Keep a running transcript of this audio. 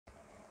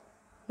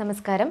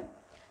നമസ്കാരം.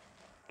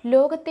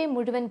 ലോകത്തെ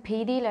മുഴുവൻ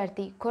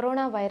ഭീതിയിലാഴ്ത്തി കൊറോണ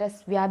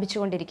വൈറസ്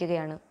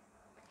വ്യാപിച്ചുകൊണ്ടിരിക്കുകയാണ്.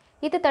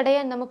 ഇത്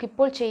തടയാൻ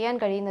നമുക്കിപ്പോൾ ചെയ്യാൻ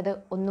കഴിയുന്നത്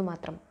ഒന്നു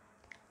മാത്രം: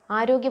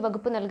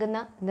 ആരോഗ്യവകുപ്പ് നൽകുന്ന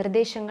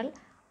നിർദ്ദേശങ്ങൾ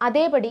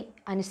അതേപടി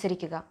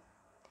അനുസരിക്കുക.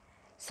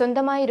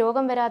 സ്വന്തമായി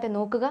രോഗം വരാതെ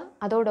നോക്കുക.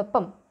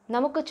 അതോടൊപ്പം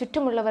നമുക്ക്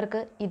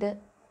ചുറ്റുമുള്ളവർക്ക് ഇത്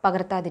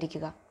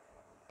പകർത്താതിരിക്കുക.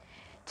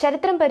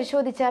 ചരിത്രം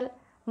പരിശോധിച്ചാൽ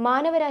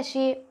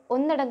മാനവരാശിയെ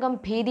ഒന്നടങ്കം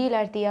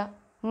ഭീതിയിലാഴ്ത്തിയ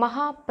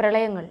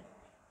മഹാപ്രളയങ്ങൾ,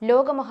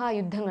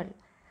 ലോകമഹായുദ്ധങ്ങൾ,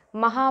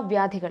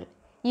 മഹാവ്യാധികൾ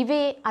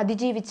ഇവയെ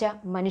അതിജീവിച്ച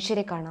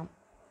മനുഷ്യരെ കാണാം.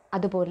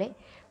 അതുപോലെ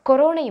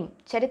കൊറോണയും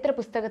ചരിത്ര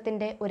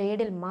പുസ്തകത്തിൻ്റെ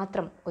ഒരേടിൽ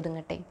മാത്രം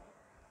ഒതുങ്ങട്ടെ.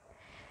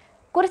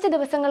 കുറച്ച്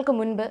ദിവസങ്ങൾക്ക്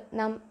മുൻപ്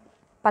നാം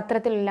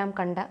പത്രത്തിലെല്ലാം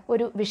കണ്ട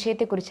ഒരു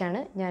വിഷയത്തെക്കുറിച്ചാണ്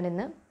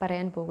ഞാനിന്ന്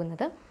പറയാൻ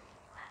പോകുന്നത്.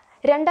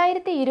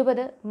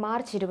 2020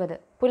 മാർച്ച് 20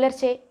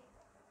 പുലർച്ചെ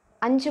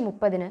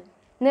 5:30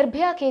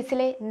 നിർഭയ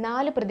കേസിലെ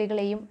 4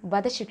 പ്രതികളെയും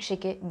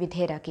വധശിക്ഷയ്ക്ക്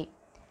വിധേയരാക്കി.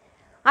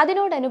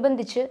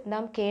 അതിനോടനുബന്ധിച്ച്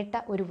നാം കേട്ട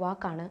ഒരു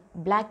വാക്കാണ്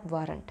ബ്ലാക്ക്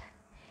വാറണ്ട്.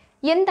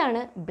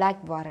 എന്താണ്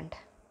ബ്ലാക്ക് വാറണ്ട്?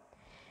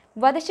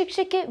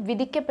 വധശിക്ഷയ്ക്ക്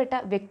വിധിക്കപ്പെട്ട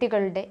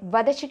വ്യക്തികളുടെ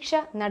വധശിക്ഷ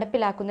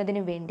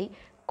നടപ്പിലാക്കുന്നതിന് വേണ്ടി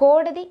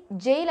കോടതി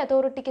ജയിൽ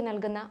അതോറിറ്റിക്ക്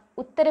നൽകുന്ന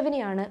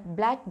ഉത്തരവിനെയാണ്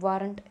ബ്ലാക്ക്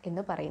വാറണ്ട്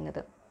എന്ന്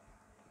പറയുന്നത്.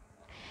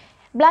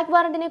 ബ്ലാക്ക്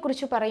വാറണ്ടിനെ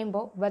കുറിച്ച്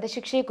പറയുമ്പോൾ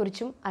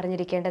വധശിക്ഷയെക്കുറിച്ചും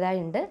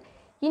അറിഞ്ഞിരിക്കേണ്ടതായുണ്ട്.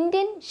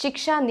 ഇന്ത്യൻ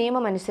ശിക്ഷാ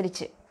നിയമം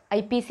അനുസരിച്ച്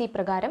IPC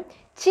പ്രകാരം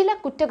ചില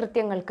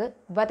കുറ്റകൃത്യങ്ങൾക്ക്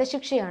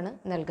വധശിക്ഷയാണ്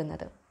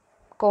നൽകുന്നത്.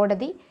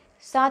 കോടതി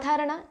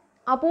സാധാരണ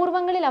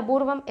അപൂർവങ്ങളിൽ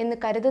അപൂർവം എന്ന്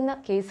കരുതുന്ന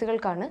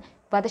കേസുകൾക്കാണ്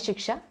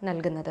വധശിക്ഷ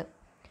നൽകുന്നത്.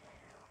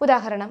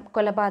 ഉദാഹരണം: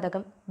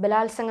 കൊലപാതകം,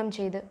 ബലാത്സംഗം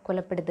ചെയ്ത്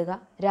കൊലപ്പെടുത്തുക,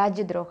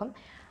 രാജ്യദ്രോഹം,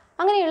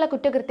 അങ്ങനെയുള്ള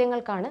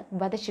കുറ്റകൃത്യങ്ങൾക്കാണ്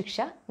വധശിക്ഷ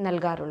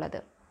നൽകാറുള്ളത്.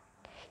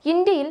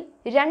 ഇന്ത്യയിൽ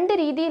 2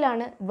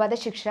 രീതിയിലാണ്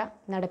വധശിക്ഷ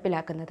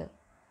നടപ്പിലാക്കുന്നത്.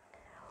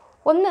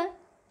 ഒന്ന്,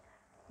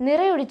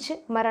 നിറയൊഴിച്ച്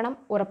മരണം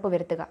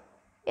ഉറപ്പുവരുത്തുക.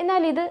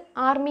 എന്നാൽ ഇത്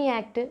army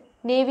act,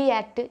 navy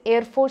act,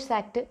 air force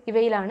act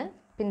ഇവയിലാണ്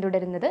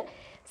പിന്തുടരുന്നത്.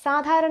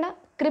 സാധാരണ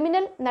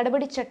ക്രിമിനൽ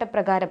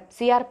നടപടിച്ചട്ടപ്രകാരം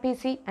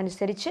CrPC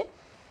അനുസരിച്ച്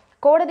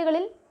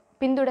കോടതികളിൽ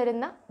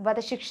പിന്തുടരുന്ന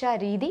വധശിക്ഷാ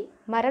രീതി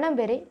മരണം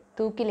വരെ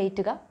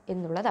തൂക്കിലേറ്റുക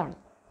എന്നുള്ളതാണ്.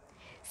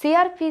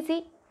 CrPC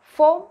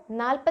ഫോം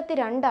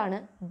 42 ആണ്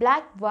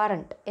ബ്ലാക്ക്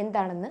വാറണ്ട്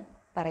എന്താണെന്ന്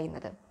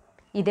പറയുന്നത്.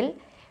 ഇതിൽ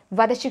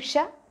വധശിക്ഷ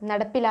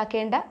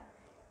നടപ്പിലാക്കേണ്ട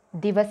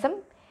ദിവസം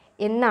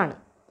എന്നാണ്,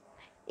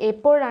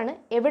 എപ്പോഴാണ്,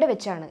 എവിടെ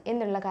വെച്ചാണ്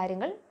എന്നുള്ള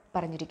കാര്യങ്ങൾ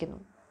പറഞ്ഞിരിക്കുന്നു.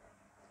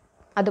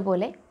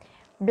 അതുപോലെ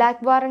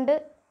ബ്ലാക്ക് വാറണ്ട്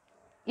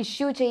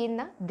ഇഷ്യൂ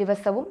ചെയ്യുന്ന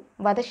ദിവസവും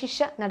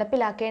വധശിക്ഷ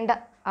നടപ്പിലാക്കേണ്ട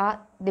ആ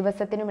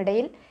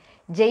ദിവസത്തിനുമിടയിൽ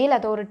ജയിൽ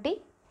അതോറിറ്റി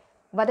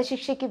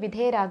വധശിക്ഷയ്ക്ക്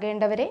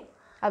വിധേയരാകേണ്ടവരെ,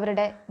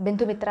 അവരുടെ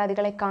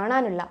ബന്ധുമിത്രാദികളെ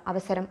കാണാനുള്ള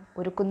അവസരം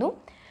ഒരുക്കുന്നു.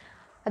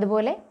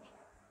 അതുപോലെ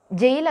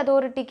ജയിൽ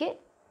അതോറിറ്റിക്ക്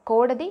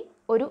കോടതി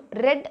ഒരു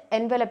റെഡ്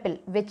എൻവലപ്പിൽ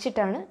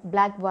വെച്ചിട്ടാണ്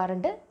ബ്ലാക്ക്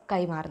വാറണ്ട്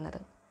കൈമാറുന്നത്.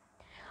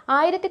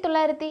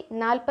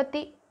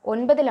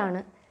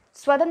 1949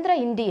 സ്വതന്ത്ര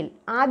ഇന്ത്യയിൽ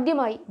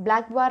ആദ്യമായി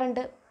ബ്ലാക്ക്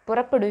വാറണ്ട്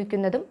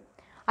പുറപ്പെടുവിക്കുന്നതും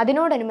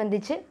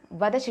അതിനോടനുബന്ധിച്ച്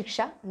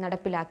വധശിക്ഷ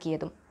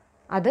നടപ്പിലാക്കിയതും.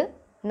 അത്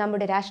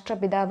നമ്മുടെ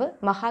രാഷ്ട്രപിതാവ്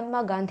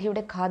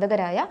മഹാത്മാഗാന്ധിയുടെ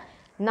ഘാതകരായ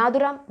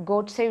നാഥുറാം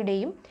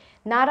ഗോഡ്സെയുടെയും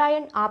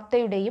നാരായൺ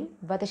ആപ്തയുടെയും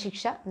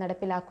വധശിക്ഷ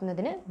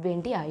നടപ്പിലാക്കുന്നതിന്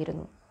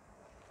വേണ്ടിയായിരുന്നു.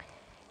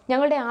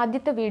 ഞങ്ങളുടെ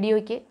ആദ്യത്തെ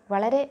വീഡിയോയ്ക്ക്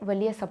വളരെ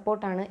വലിയ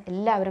സപ്പോർട്ടാണ്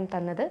എല്ലാവരും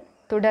തന്നത്.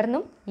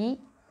 തുടർന്നും ഈ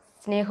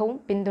സ്നേഹവും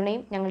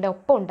പിന്തുണയും ഞങ്ങളുടെ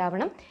ഒപ്പം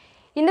ഉണ്ടാവണം.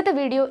 ഇന്നത്തെ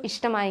വീഡിയോ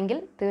ഇഷ്ടമായെങ്കിൽ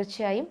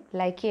തീർച്ചയായും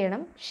ലൈക്ക്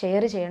ചെയ്യണം,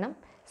 ഷെയർ ചെയ്യണം,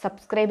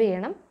 സബ്സ്ക്രൈബ്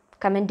ചെയ്യണം,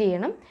 കമൻറ്റ്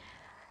ചെയ്യണം.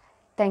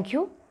 Thank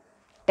you.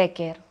 Take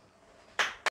care.